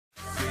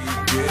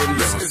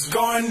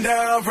going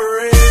down for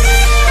real.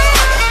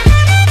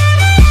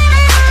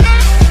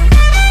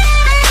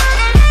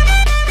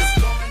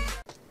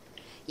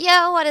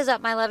 Yo, what is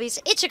up, my lovies?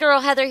 It's your girl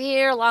Heather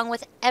here, along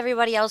with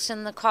everybody else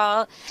in the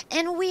call,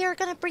 and we are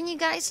gonna bring you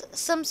guys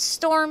some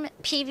Storm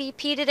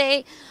PvP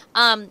today.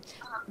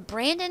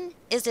 Brandon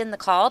is in the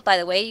call, by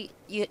the way.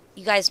 You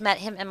guys met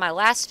him in my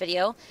last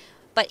video,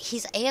 but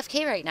he's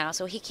AFK right now,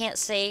 so he can't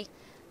say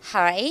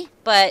hi.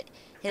 But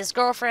his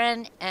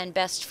girlfriend and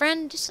best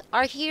friends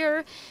are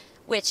here,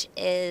 which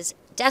is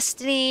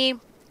Destiny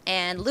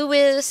and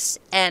Lewis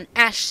and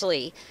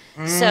Ashley.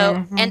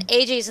 So, and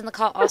AJ's in the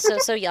call also,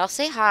 so y'all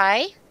say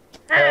hi.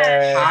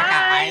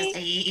 Hi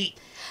guys.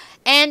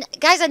 And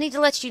guys, I need to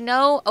let you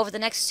know, over the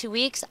next 2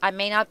 weeks, I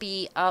may not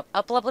be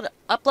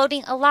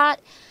uploading a lot.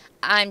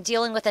 I'm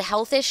dealing with a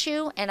health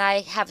issue, and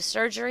I have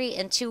surgery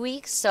in 2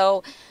 weeks,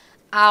 so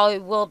I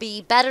will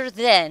be better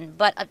then.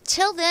 But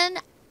until then,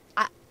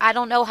 I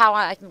don't know how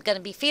I'm going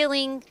to be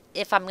feeling,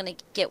 if I'm going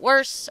to get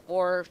worse,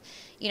 or,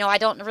 you know, I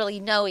don't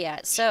really know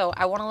yet. So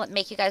I want to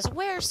make you guys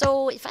aware,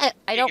 so if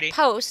I don't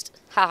post,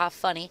 haha,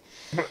 funny.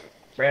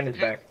 Brandon's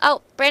back.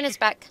 Oh, Brandon's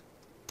back.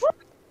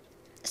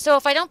 So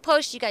if I don't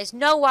post, you guys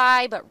know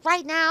why, but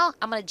right now,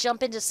 I'm going to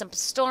jump into some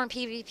Storm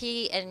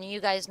PvP, and you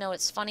guys know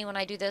it's funny when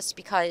I do this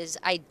because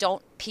I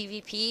don't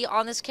PvP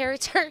on this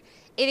character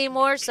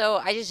anymore, so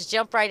I just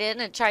jump right in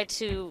and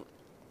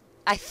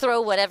I throw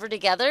whatever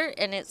together,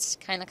 and it's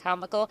kind of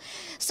comical.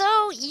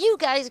 So you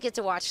guys get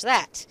to watch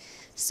that.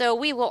 So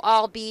we will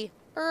all be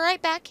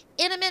right back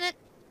in a minute.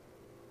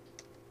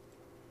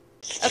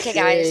 Okay,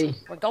 guys,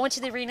 we're going to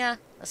the arena.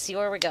 Let's see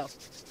where we go.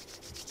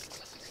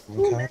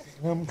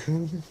 I'm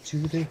coming to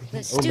the...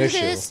 Let's do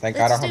this. Thank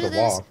God I don't have to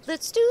walk.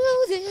 Let's do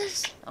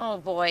this. Oh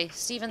boy,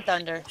 Steven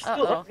Thunder.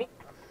 Uh-oh.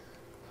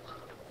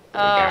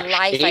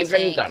 Life, I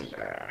think.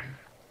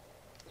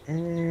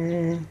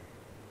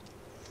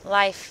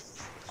 Life.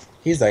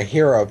 He's a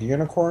hero of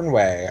Unicorn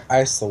Way.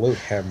 I salute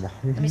him.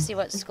 Let me see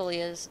what school he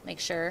is. Make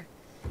sure.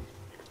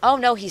 Oh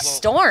no, he's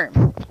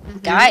Storm.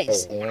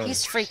 Guys,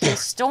 he's freaking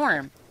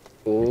Storm.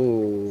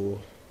 Ooh.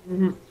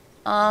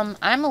 I'm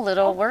a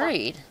little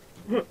worried.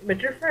 But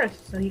you're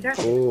first, so you got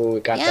it. Ooh, we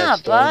got Yeah, that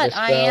storm but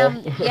dispel. I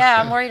am.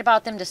 Yeah, I'm worried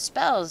about them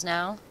dispels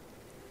now.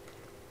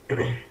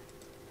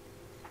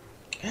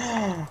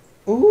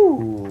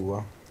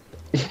 Ooh.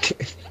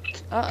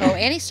 Uh-oh,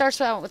 and he starts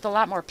out with a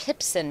lot more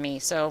pips than me,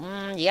 so,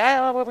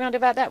 yeah, what are we gonna do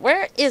about that?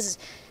 Where is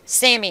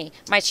Sammy,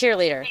 my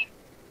cheerleader?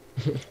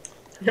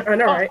 I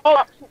know, right?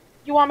 Oh,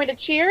 you want me to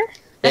cheer?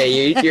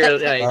 Hey, you're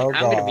like, Oh,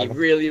 I'm gonna be God.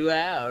 really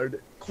loud.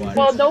 Quiet.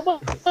 Well,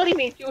 nobody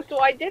needs you, so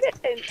I did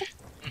it.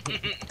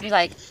 You're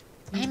like,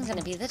 I'm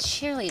gonna be the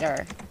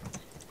cheerleader.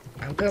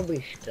 I'm gonna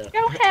be stuck.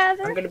 Go,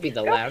 Heather. I'm gonna be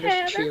the Go, loudest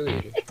Heather.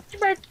 cheerleader. It's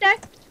your birthday.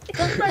 It's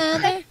Go, your birthday.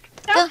 Heather.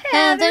 Go, Go,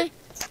 Heather. Heather.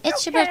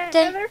 It's your Go,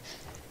 birthday. Heather.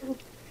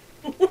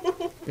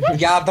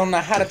 Y'all don't know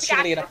how to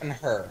cheerlead up in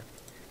her.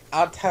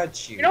 I'll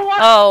touch you. You know what?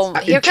 Oh,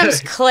 here comes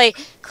Clay.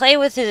 Clay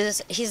with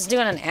he's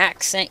doing an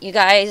accent, you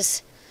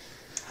guys.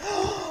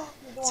 So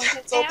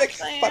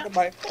making fun of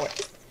my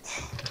voice.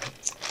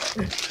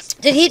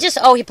 Did he just,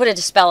 oh, he put a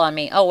dispel on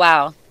me. Oh,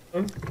 wow.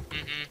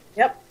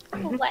 Yep.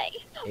 Play.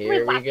 Here we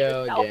Relax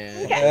go yourself.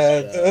 again.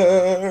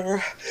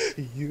 Heather,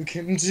 you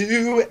can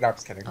do it. No, I'm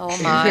just kidding. Oh,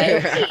 my.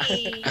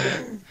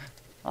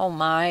 Oh,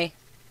 my.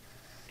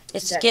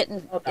 It's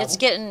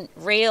getting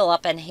real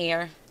up in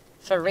here.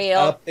 For real.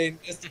 Up in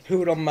this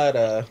poodle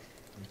mudder.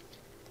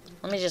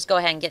 Let me just go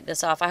ahead and get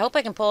this off. I hope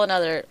I can pull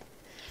another...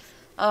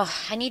 Oh,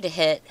 I need to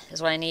hit,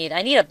 is what I need.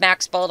 I need a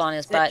max bolt on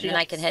his butt, and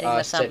I can hit him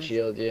with Set something.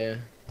 shield, yeah.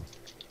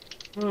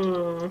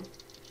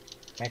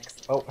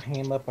 Next boat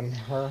hand up on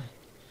her.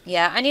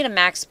 Yeah, I need a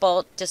max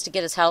bolt just to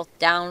get his health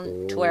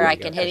down to where Ooh, I you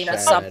can got hit him that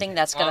with shad. something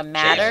that's going to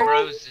matter.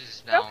 Go,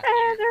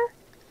 Heather.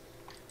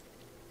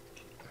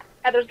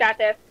 Heather's got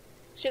this.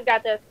 She's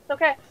got this. It's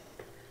okay.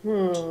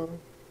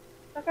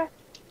 Okay.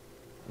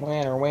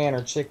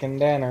 Winner, chicken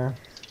dinner.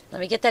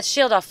 Let me get that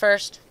shield off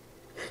first.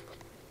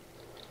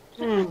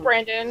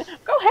 Brandon.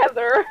 Go,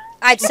 Heather.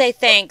 I'd say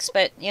thanks,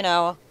 but, you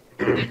know,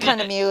 kind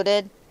of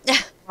muted.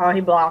 Oh, he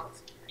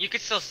blocked. You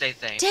could still say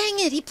thanks. Dang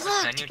it, he On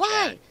blocked. your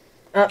Why?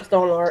 chat.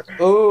 Stone Lord.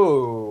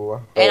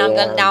 Ooh. And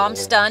now I'm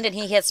stunned, and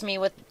he hits me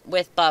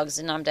with bugs,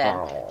 and I'm dead.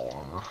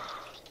 Oh.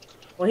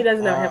 Well, he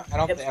doesn't have I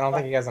don't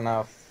think he has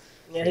enough.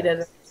 Yeah, he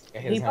doesn't.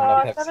 Yeah, he doesn't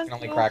have enough hips. He can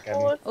only crack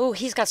him. Ooh,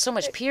 he's got so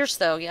much pierce,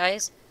 though,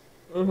 guys.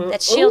 Mm-hmm.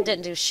 That shield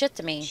didn't do shit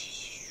to me.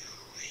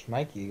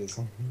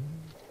 Nikes.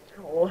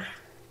 Oh.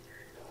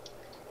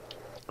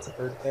 It's a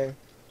birthday.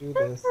 Do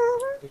this.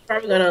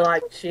 Probably gonna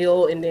like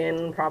shield and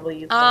then probably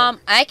use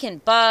I can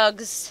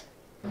bugs.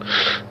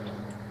 Can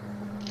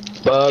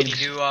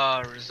Bugs. you do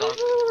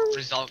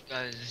result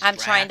I'm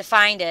trying to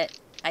find it.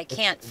 I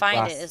can't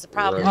find it is the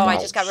problem. Oh, I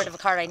just got rid of a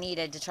card I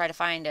needed to try to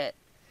find it.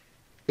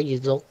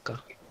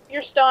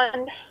 You're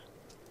stunned.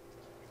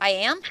 I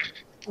am?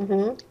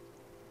 Mm-hmm.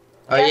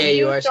 Oh yeah,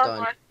 you use are Storm stunned.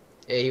 Lord.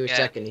 Yeah, he was Yeah.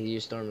 second. He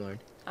used Stormlord.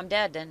 I'm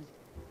dead then.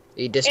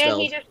 He And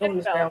dispelled. he just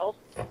dispelled.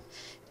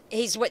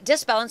 He's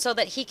dispelling so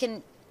that he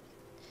can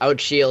I would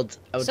shield.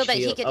 I would So that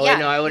he shield. could- oh yeah, wait,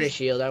 no, I wouldn't he's-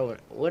 shield. I would.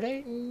 Would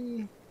I?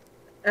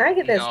 I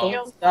get that No.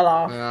 storm spell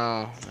off.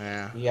 Oh,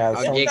 yeah. Yeah,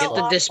 Oh, storm yeah, get the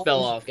spell.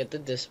 dispel off. Get the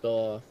dispel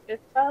off.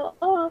 Just fell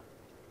off.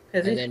 Cause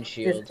And he's- then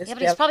shield. just Yeah,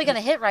 but he's probably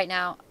gonna hit right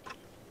now.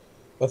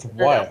 With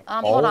what?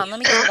 Hold on, Bolt? let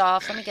me get it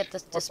off. Let me get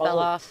this dispel bolt.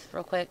 off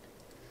real quick.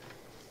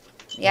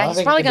 Yeah, he's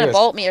Nothing probably you can gonna do is-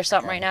 bolt me or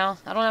something right now.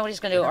 I don't know what he's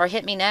gonna do, or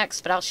hit me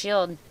next, but I'll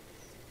shield.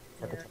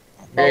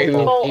 Very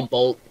Bolt. he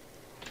bolt.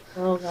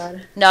 Oh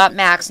god. Not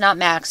max, not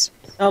max.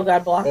 Oh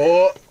god, block.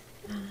 Oh.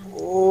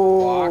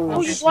 Oh,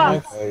 Oh, you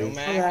blocked. Oh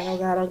god, oh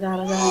god, oh god,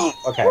 oh god.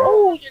 Okay.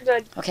 Oh, you're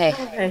good. Okay.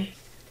 Okay.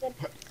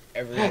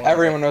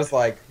 Everyone was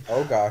like,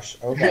 oh gosh,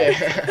 okay.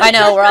 I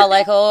know, we're all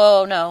like,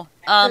 oh no.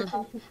 I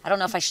don't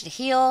know if I should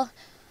heal.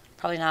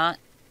 Probably not.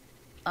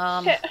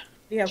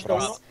 Yeah,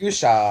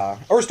 Usha.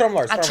 Or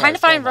Stormlord. I'm trying to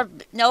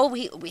find. No,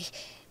 we.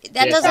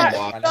 That Yeah, doesn't.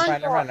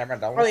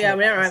 Oh yeah,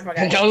 never mind. I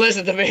forgot. Don't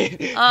listen to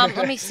me.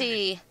 Let me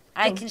see.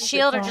 I can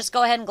shield or just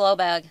go ahead and glow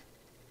bag.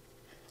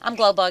 I'm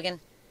glow bugging.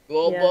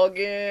 Glow Yeah.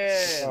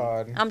 bugging.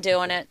 God. I'm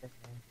doing it.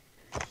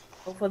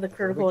 Go for the Here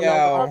critical. we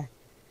go.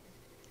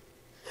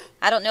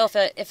 I don't know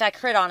if I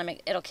crit on him,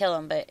 it'll kill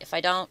him. But if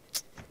I don't,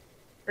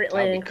 Crit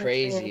That'd be land,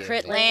 crazy.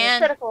 crit Like,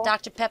 land. critical.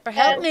 Dr. Pepper,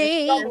 help And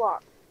me. spell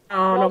block.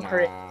 Oh no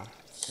crit. Nah.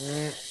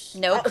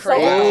 No So- crit.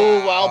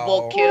 Oh, wild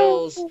bolt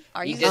kills.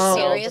 Are He you dispelled.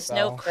 serious?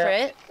 No So-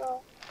 crit.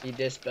 So, He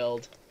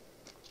dispelled.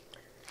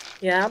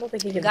 Yeah, I don't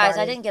think he can. Guys, I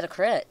find- didn't get a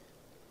crit.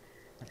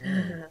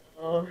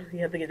 Oh, you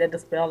have to get that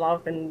dispel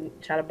off and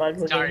try to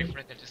bugs Sorry again.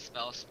 for the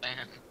dispel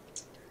spam.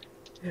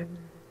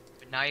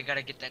 But now you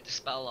gotta get that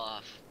dispel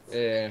off.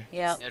 Yeah.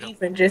 Yeah. It'll-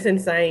 Even just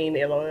insane,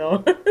 lol.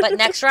 But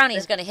next round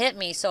he's gonna hit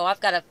me, so I've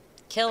got to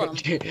kill him.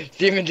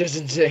 Demon just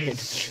insane.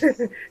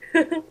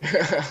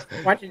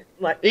 Watch it,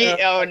 like.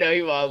 Oh no,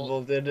 he wild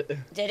bolted.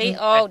 Did he?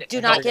 Oh, I do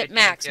think not I get did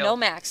max. kill. No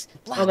max.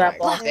 Block, Oh, that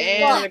block, block.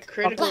 Damn, the block,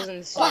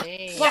 critical's block,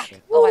 insane. block.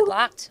 Oh, I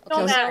blocked.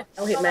 Don't Okay, matter.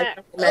 so. Oh, hit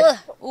Max. Ugh.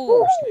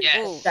 Ooh.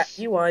 Yes. That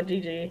you won,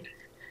 GG.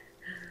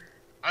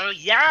 Oh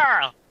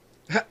yeah.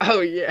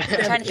 Oh I'm yeah.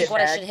 trying to think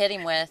what I should hit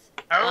him with.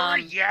 Oh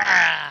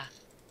yeah.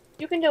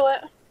 you can do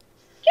it.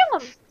 Kill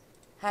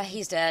him.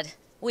 He's dead.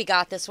 We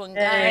got this one,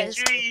 Hey. guys.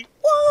 GG.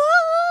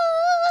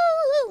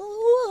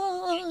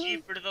 Whoa.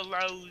 GG for the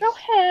lows. Go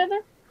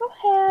Heather. Go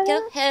Heather.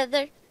 Go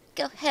Heather.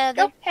 Go Heather.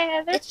 Go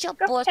Heather. It's your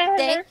Go birthday.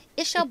 Heather.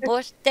 It's your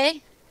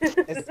birthday.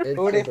 It's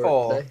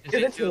beautiful. Is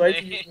it too late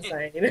to be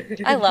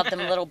insane? I love them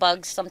little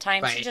bugs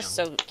sometimes. They're Right. just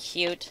so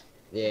cute.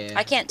 Yeah.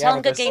 I can't Yeah, tell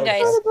them but good game, they're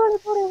guys. so Booty,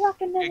 booty, booty,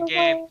 rockin' Good never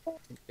game. away.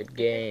 Good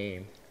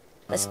game.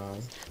 Let's-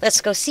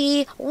 Let's go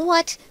see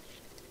what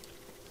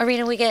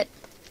arena we get.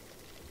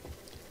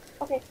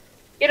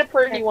 Get a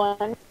pretty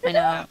one. I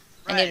know.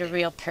 I need a Ready.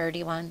 real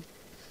pretty one.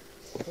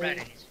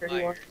 Ready.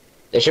 Pretty one.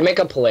 They should make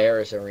a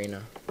Polaris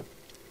arena.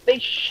 They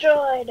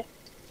should.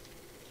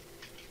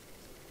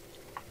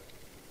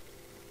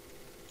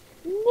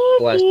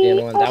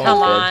 Celestian one. That Come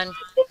one's on.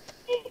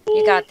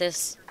 You got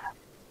this.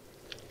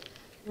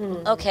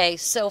 Hmm. Okay,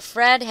 so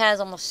Fred has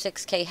almost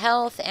 6k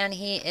health, and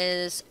he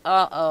is...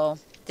 Uh-oh.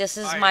 This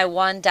is my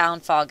one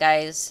downfall,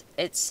 guys.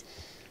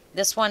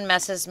 This one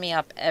messes me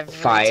up every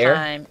Fire?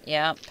 time.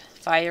 Yep.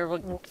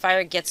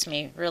 Fire gets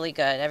me really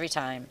good every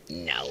time. good.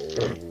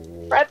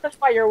 No. Fred the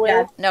Fire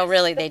Wheel. No,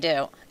 really, they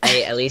do.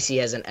 Hey, at least he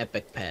has an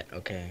epic pet.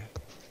 Okay.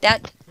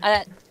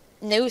 That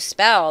new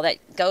spell that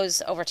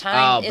goes over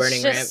time. Oh,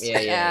 Burning Ramp? just, Yeah,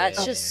 it's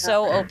yeah, just yeah.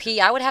 so OP.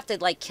 I would have to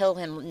like kill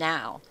him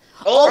now.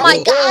 Oh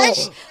my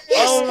gosh!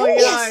 Oh my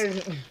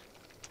Yes! god!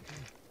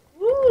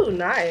 Ooh,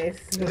 nice.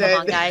 Come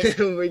on, guys.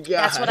 Oh my god.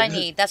 That's what I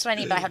need. That's what I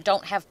need. But I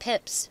don't have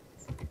pips.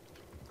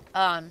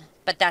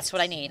 But that's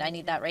what I need. I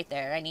need that right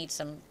there. I need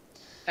some.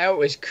 That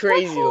was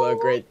crazy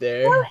look right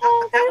there.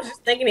 I was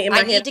just thinking it in my I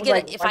head. need to was get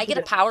like, it. If why I get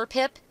a did- power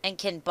pip and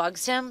can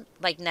bugs him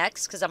like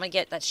next, because I'm gonna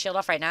get that shield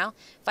off right now.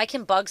 If I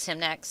can bugs him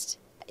next,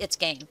 it's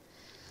game.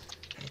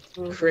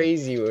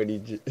 Crazy what he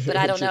did. But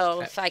I don't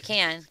know if I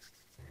can.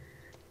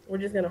 We're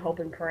just gonna hope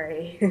and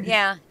pray.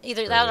 Yeah,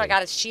 either that or I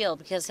got his shield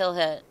because he'll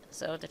hit.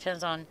 So it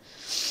depends on.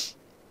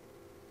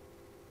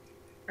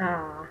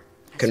 Ah.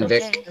 It's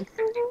Convict. okay.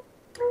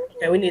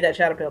 Okay, we need that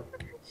shadow pill.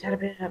 Shadow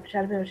pill,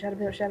 shadow pill, shadow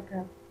pill, shadow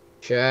pill.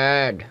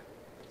 Chad.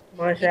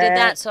 Come on, He did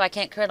that so I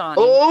can't crit on him.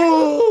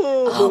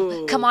 Oh!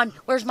 Oh, come on.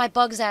 Where's my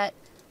bugs at?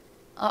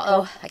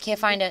 Uh-oh. I can't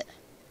find it.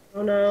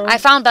 Oh no. I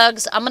found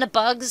bugs. I'm gonna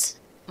bugs.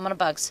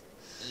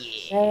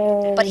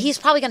 Yay. But he's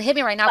probably gonna hit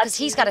me right now because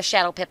he's got a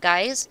shadow pip,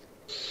 guys.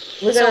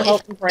 We're So gonna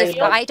hope and pray. if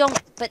I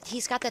don't, but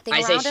he's got that thing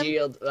I say around him.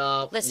 shield.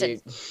 Listen.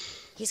 you-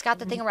 He's got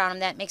the thing around him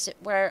that makes it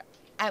where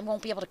I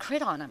won't be able to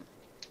crit on him.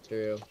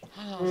 True.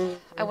 Oh,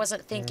 I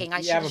wasn't thinking. I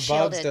should Yeah, have but Bugs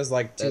shielded. does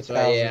like That's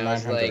why, yeah, I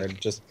was 2,900 like-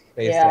 just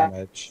base Yeah.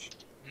 damage.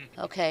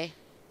 Okay.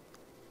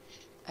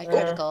 I Uh,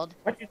 critical.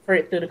 Watch you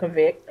crit through the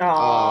convict. Oh,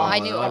 Aw. I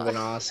knew- that would've been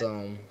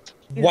awesome.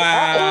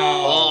 Wow.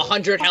 Oh,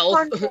 100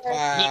 health.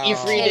 Wow. You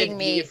freed Kidding it.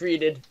 me. You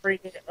freed it.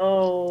 Freaking-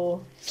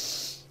 Oh.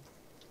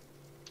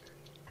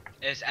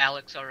 Is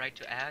Alex alright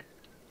to add?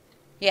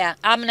 Yeah,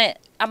 I'm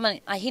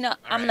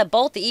gonna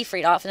bolt the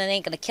Ifrit off, and it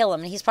ain't gonna kill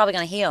him, and he's probably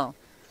gonna heal.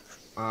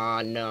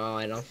 No,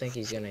 I don't think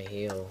he's gonna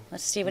heal.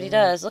 Let's see what he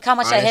does. Look how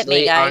much that hit me,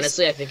 Honestly, guys.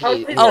 honestly, I think Oh,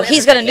 he. please Oh, don't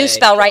he's ever gonna new say-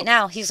 spell right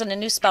now. He's gonna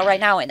new spell right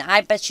now, and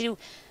I bet you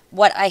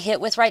what I hit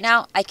with right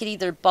now, I could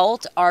either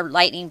bolt or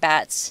lightning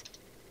bats.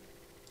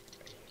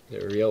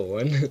 The real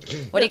one.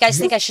 What do you guys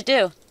think I should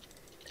do?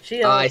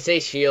 Shield. I say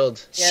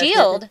shield. Yeah,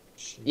 Shield?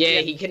 Yeah,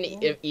 he can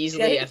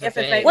easily Yeah,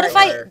 FFA. What if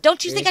I... or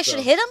Don't you new think I should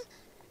spell. hit him?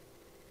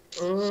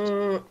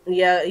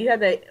 Yeah, you had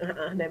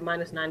that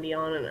minus 90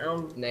 on,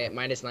 and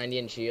Minus 90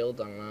 in shield.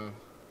 I don't know.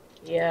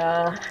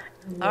 yeah.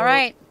 All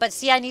right, but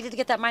see, I needed to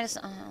get that minus...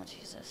 Oh,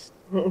 Jesus.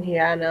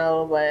 Yeah, I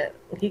know, but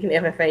he can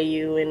FFA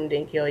you and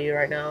then kill you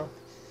right now.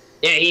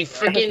 Yeah, he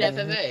freaking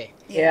FFA.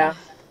 Yeah.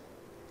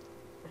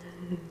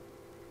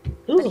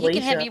 But he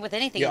can hit me with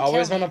anything. You and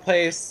always kill want me. to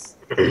place.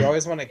 You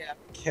always want to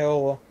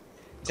kill.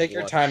 Take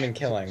your Watch. time in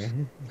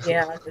killing.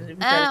 Yeah. 'cause if you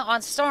try to-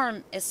 On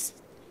Storm, it's...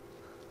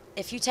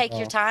 If you take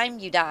your Oh. time,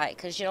 you die,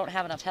 because you don't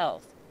have enough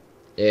health.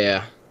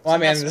 Yeah. Well, I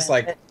mean, that's just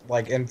right.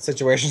 like in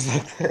situations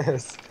like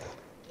this.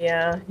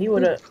 Yeah, he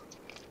would have.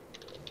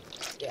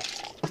 Yeah.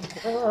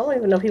 I don't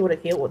even know if he would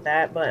have killed with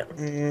that, but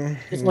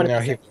just wanted No,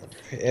 to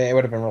it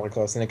would have been really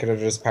close, and he could have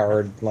just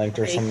powered linked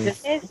or Hey, something.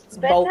 just It's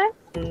bolt,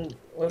 bedtime? and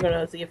we're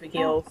gonna see if he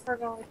kills.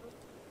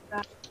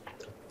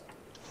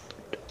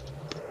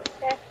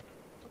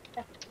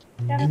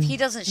 If he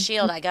doesn't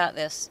shield, I got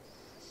this.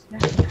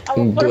 I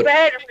will put Do to it.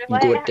 bed.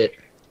 Good it.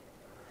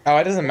 Oh,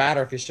 it doesn't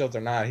matter if he shields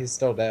or not. He's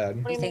still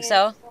dead. You think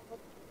so?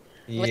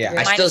 With Yeah, the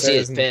I still see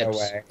his there's no pips.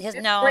 way. His,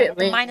 It's no, great,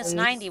 the man. minus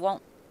 90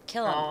 won't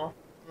kill him.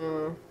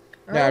 Oh.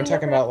 No, I'm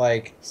talking about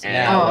like And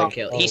now. Oh. like,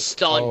 he's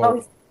stunned. Oh,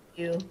 he's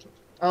you.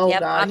 Oh Yep,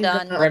 God, I'm he's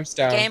done. gonna-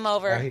 Brimstone. Game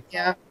over.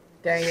 Yeah.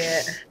 Dang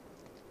it.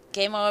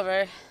 Game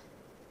over.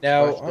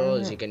 No. Possible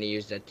is he gonna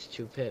use that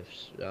 2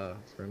 pips,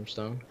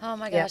 brimstone? Oh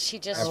my Yeah. gosh, he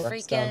just Oh,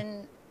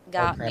 freaking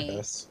got me.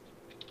 Krampus.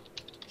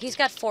 He's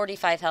got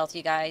 45 health,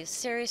 you guys.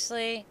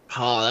 Seriously?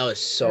 Oh, that was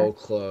so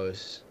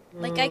close.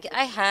 Like,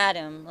 I had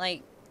him.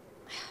 Like,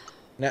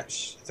 No,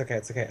 shh, it's okay.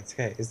 It's okay. It's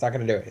okay. It's not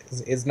gonna do it.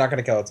 It's not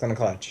gonna kill. It's gonna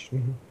clutch.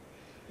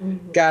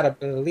 Gotta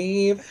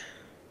believe.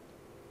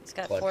 he's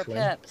got Clutch 4 win.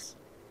 pips.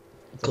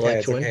 It's okay. Clutch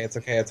It's win. okay. It's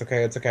okay. It's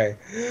okay. It's okay.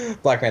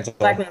 Black Mantle.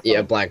 Black man.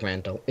 Yeah, Black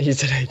Mantle. He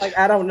said I. Like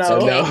I don't know. So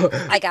Okay, no.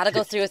 I gotta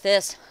go through with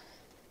this.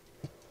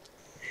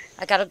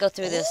 I gotta go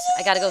through this.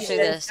 I gotta go through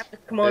this.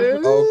 Come on.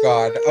 Oh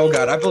God. Oh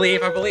God. I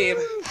believe. I believe.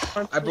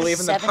 I believe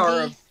in the 70, power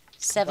of.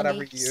 70,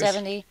 whatever you use.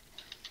 70.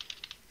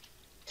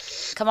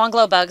 Come on,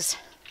 glow bugs.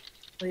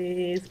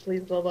 Please,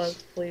 please, go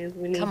bugs. Please,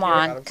 we need. Come you.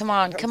 on, come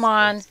on, come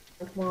on.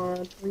 Come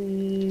on,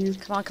 please.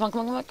 Come on, come on,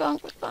 come on, come on,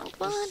 come on,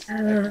 come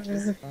on.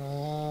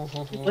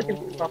 He's looking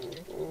for something.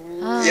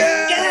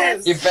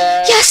 Yes. You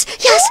Yes,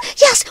 yes,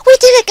 yes, we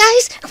did it,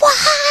 guys!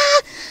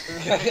 Wah!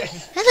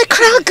 And the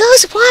crowd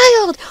goes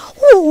wild!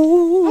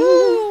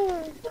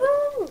 Ooh.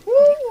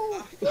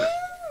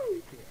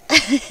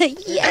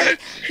 Yay,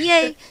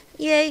 yay,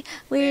 yay,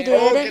 we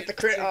did it. the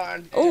crit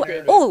on. Oh,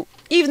 oh,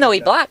 even though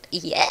he blocked,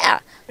 yeah.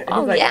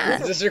 Oh, like,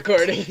 yeah. Is this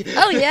recording?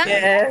 Oh, yeah.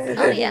 Yes.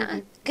 Oh, yeah.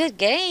 Good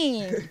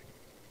game.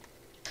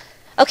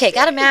 Okay,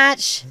 got a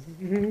match.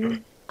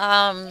 You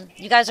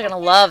guys are gonna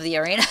love the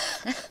arena.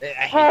 I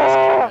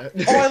hate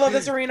this Oh, I love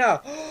this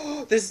arena.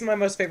 This is my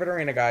most favorite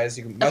arena, guys.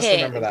 You must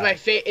Okay. remember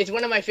It's that. it's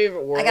one of my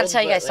favorite worlds. I gotta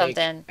tell you but, guys like,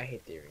 something. I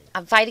hate the arena.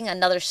 I'm fighting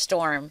another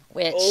storm,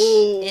 which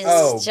Oh. is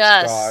Oh, just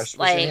gosh. This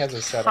like, thing has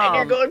a setup. And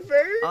you're come going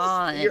first.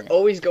 on. You're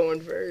always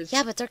going first.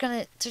 Yeah, but they're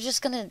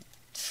just gonna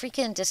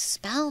freaking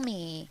dispel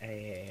me.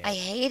 Hey, I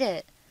hate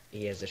it.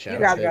 he has a You shadow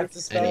got pip. to and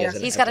spell. he has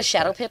an He's got a epic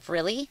shadow pip. pip,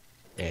 really?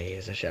 Yeah, he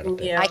has a shadow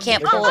pip. Yeah. I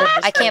can't They're pull. both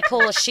I can't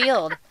pull a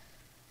shield.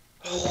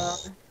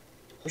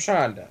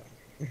 Rashonda.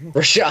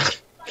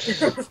 Rashad.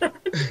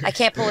 I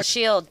can't pull a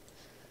shield.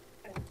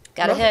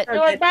 Gotta hit. So,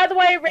 like, by the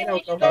way, Ray, No,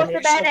 you go go ahead. to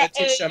bed at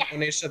 8.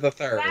 Monisha the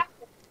third.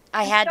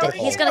 I had to.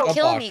 He's gonna Oh,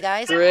 kill fuck. me,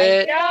 guys.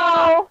 Crit.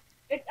 No,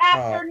 it's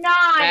after 9.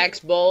 Max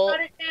Bolt.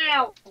 Shut it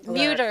down.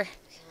 Mute her.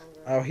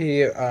 Oh,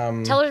 he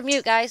Tell her to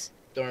mute, guys.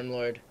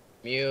 Stormlord.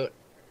 Mute.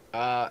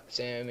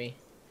 Sammy.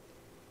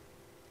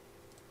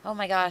 Oh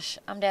my gosh,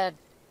 I'm dead.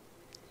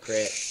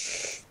 Crit.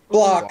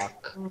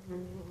 block.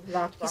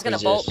 He's gonna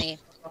Resist. bolt me.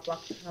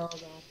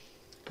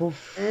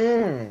 Poof.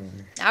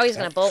 Now he's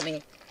gonna bolt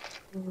me.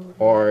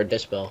 Or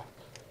dispel.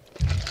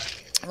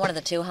 One of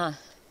the two, huh?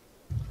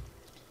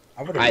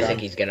 I think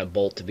he's gonna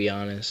bolt, to be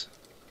honest.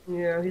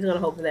 Yeah, he's gonna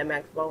hope for that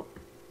max bolt.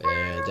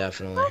 Yeah,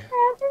 definitely.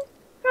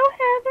 Go,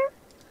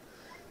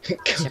 Heather.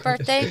 It's your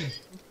birthday.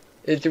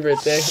 It's your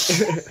birthday.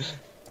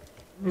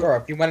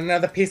 Girl, if you want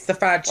another piece of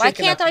fried chicken, Why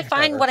can't I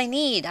find what I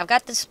need? I've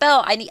got the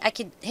spell. I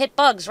could hit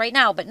bugs right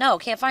now, but no,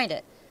 can't find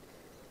it.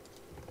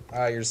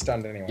 You're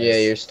stunned anyways. Yeah,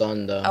 you're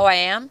stunned though. Oh, I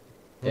am?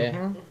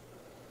 Yeah.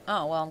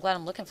 Oh, well, I'm glad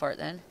I'm looking for it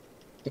then.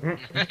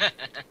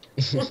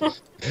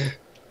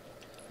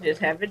 Just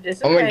have it.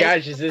 Just Oh my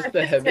gosh, is this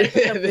the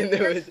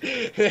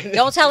heaven?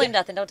 Don't tell him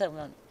nothing. Don't tell him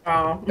nothing.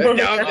 Oh. No,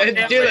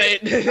 it's too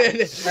late.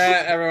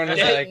 Everyone is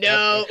like,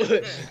 no.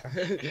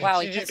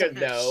 Wow, She he just put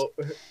goes, no.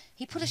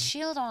 He put a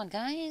shield on,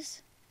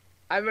 guys.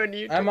 I'm on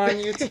YouTube. I'm on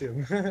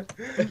YouTube.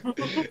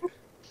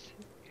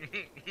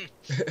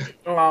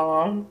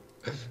 Aw.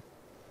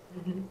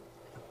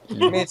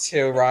 Me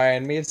too,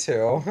 Ryan. Me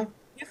too.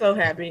 You're so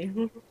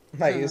happy.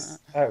 I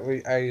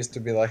used to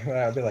be like,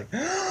 I'd be like,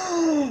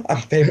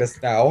 I'm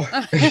famous now.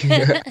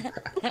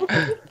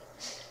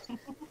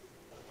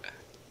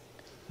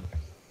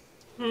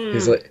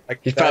 He's like,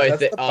 he's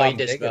probably oh, he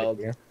dispelled.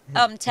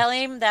 Tell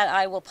him that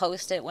I will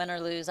post it, win or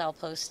lose. I'll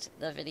post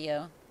the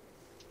video.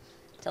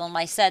 Tell him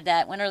I said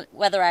that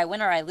whether I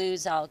win or I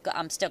lose,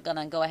 I'm still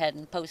gonna go ahead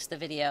and post the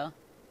video.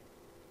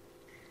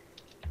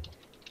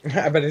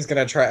 I bet he's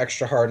gonna try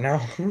extra hard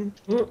now.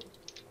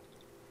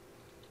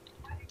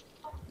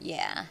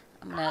 Yeah,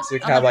 I'm gonna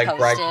like post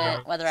brag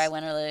it whether I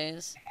win or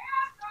lose.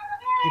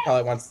 He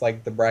probably wants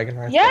like the bragging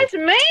rights. Yes,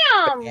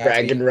 ma'am.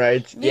 Bragging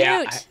rights. Mute.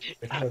 Yeah.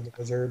 The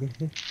wizard.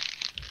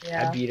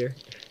 Yeah. I beat her.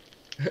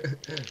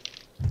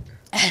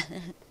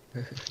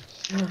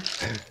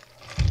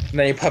 And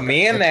then you put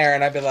me in there,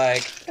 and I'd be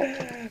like,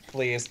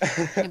 please.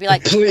 You'd be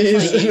like,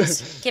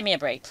 please, give me a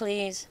break,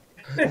 please.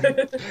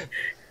 Okay.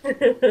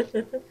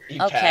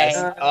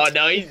 Oh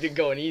no, he's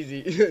going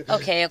easy.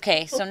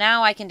 Okay. So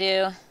now I can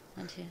do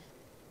 1, 2.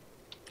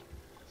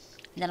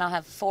 And then I'll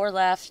have 4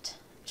 left.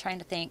 I'm trying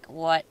to think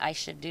what I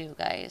should do,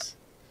 guys.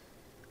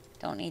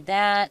 Don't need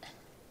that.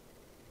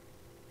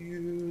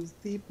 Use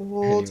the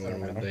bolts.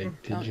 Don't need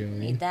Do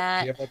you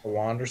that. have like a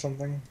wand or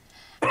something?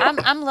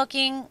 I'm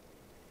looking.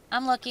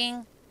 I'm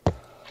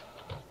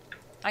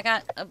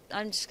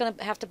just gonna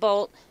have to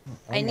bolt.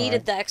 I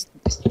needed the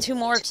 2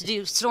 more to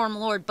do Storm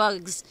Lord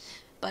bugs,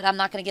 but I'm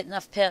not gonna get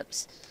enough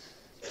pips.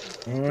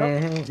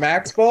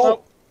 Max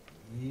bolt?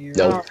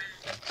 Nope.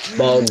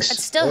 Bugs. It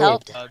still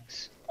helped.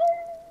 Bugs.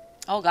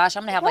 Oh gosh,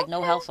 I'm gonna have like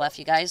no health left,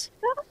 you guys.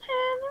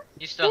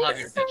 You still have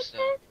your pips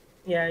though.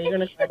 Yeah, you're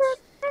gonna catch.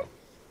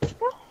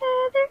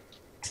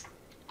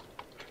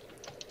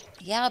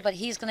 Yeah, but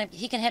he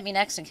can hit me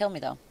next and kill me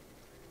though.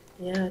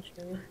 Yeah,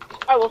 true.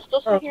 I will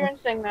still sit here and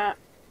sing that.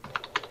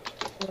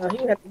 Well, he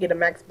would have to get a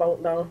max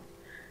bolt though.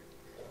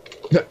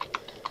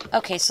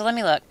 Okay, so let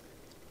me look.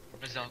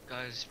 Result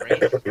goes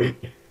right.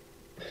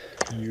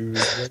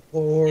 Use the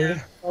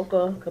Lord.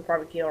 Oka could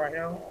probably kill right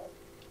now.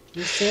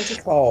 Use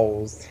Santa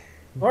Claus.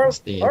 Or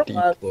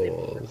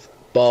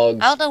Bugs. I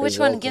don't know which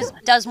one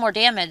does more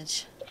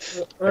damage.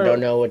 I don't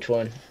know which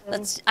one.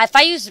 If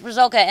I use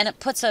Rizolka and it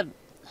puts a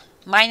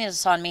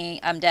minus on me,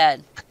 I'm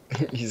dead.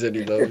 He said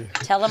he loved.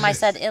 Tell him I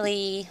said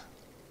illy.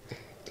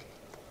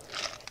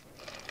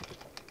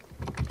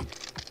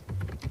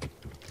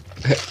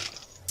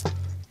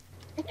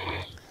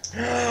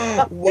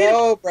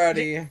 Whoa,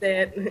 Brady.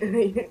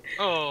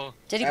 Oh.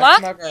 Did he block?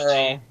 That's my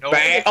girl. Nope.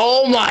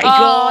 Oh my Oh,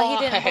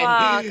 god! he didn't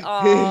block.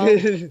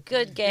 Oh,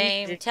 good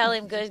game. Tell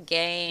him good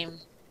game.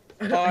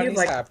 Oh, He's he's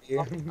like- happy.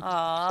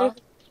 Aw.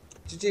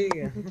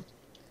 GG.